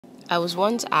I was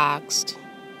once asked,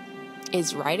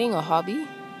 is writing a hobby?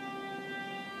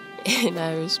 And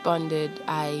I responded,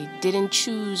 I didn't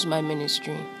choose my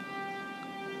ministry.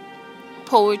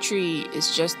 Poetry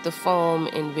is just the form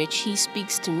in which he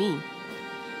speaks to me.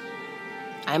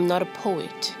 I'm not a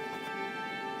poet.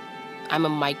 I'm a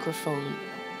microphone.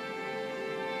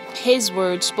 His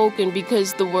words spoken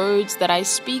because the words that I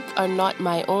speak are not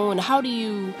my own. How do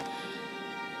you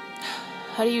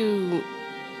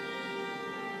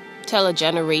tell a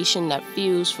generation that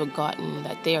feels forgotten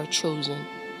that they are chosen?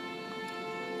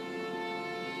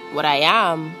 What I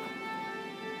am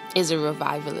is a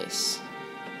revivalist.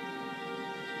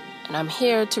 And I'm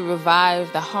here to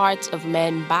revive the hearts of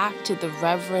men back to the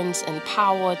reverence and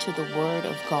power to the Word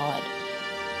of God.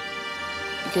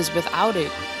 Because without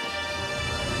it,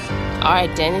 our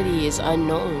identity is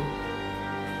unknown.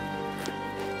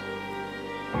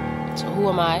 So who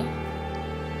am I?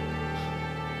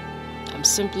 I'm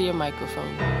simply a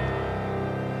microphone.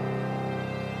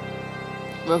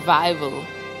 Revival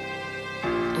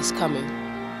is coming.